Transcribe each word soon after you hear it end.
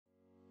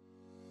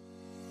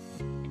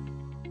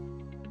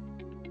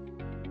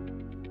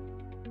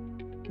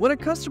When a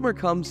customer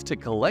comes to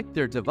collect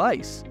their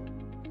device,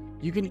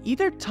 you can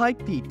either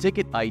type the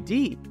ticket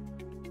ID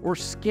or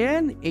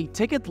scan a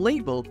ticket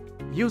label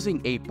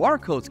using a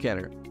barcode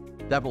scanner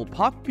that will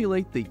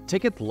populate the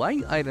ticket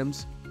line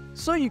items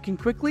so you can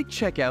quickly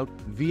check out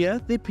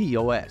via the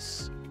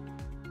POS.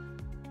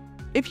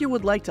 If you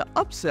would like to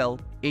upsell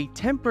a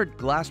tempered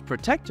glass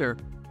protector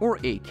or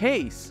a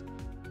case,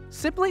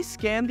 simply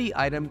scan the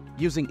item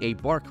using a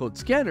barcode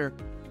scanner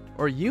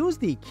or use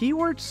the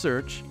keyword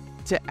search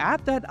to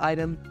add that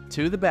item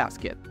to the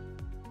basket.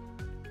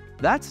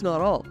 That's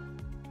not all.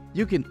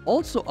 You can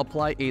also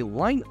apply a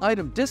line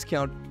item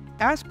discount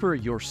as per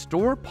your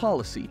store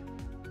policy.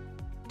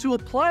 To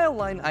apply a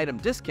line item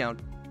discount,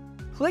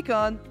 click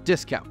on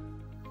Discount.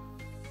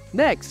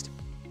 Next,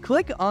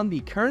 click on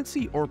the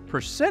currency or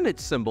percentage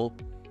symbol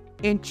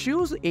and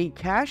choose a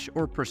cash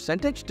or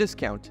percentage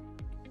discount.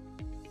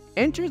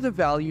 Enter the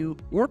value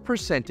or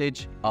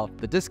percentage of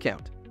the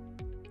discount.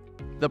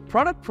 The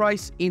product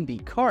price in the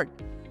cart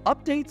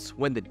updates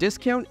when the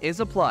discount is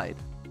applied.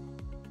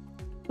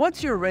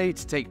 Once you're ready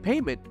to take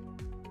payment,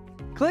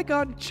 click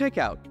on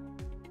Checkout.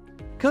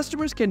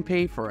 Customers can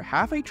pay for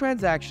half a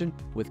transaction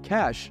with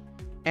cash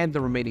and the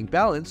remaining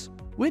balance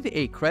with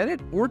a credit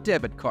or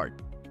debit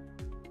card.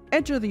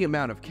 Enter the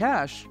amount of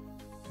cash,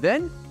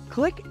 then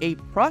click a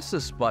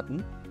Process button,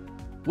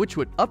 which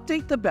would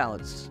update the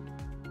balance.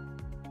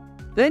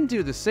 Then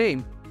do the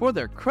same for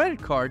their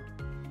credit card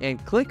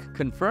and click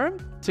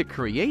Confirm to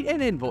create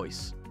an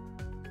invoice.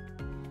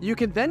 You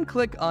can then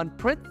click on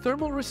Print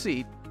Thermal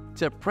Receipt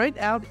to print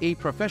out a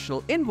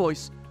professional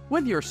invoice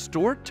with your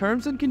store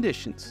terms and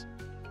conditions.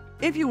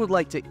 If you would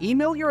like to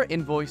email your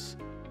invoice,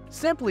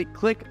 simply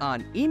click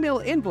on Email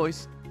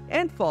Invoice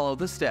and follow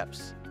the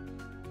steps.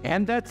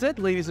 And that's it,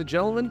 ladies and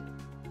gentlemen.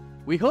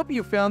 We hope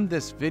you found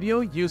this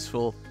video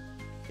useful.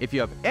 If you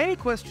have any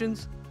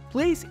questions,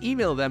 please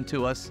email them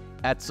to us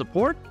at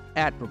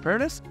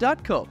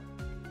support@repairdesk.co.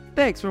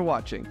 Thanks for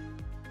watching.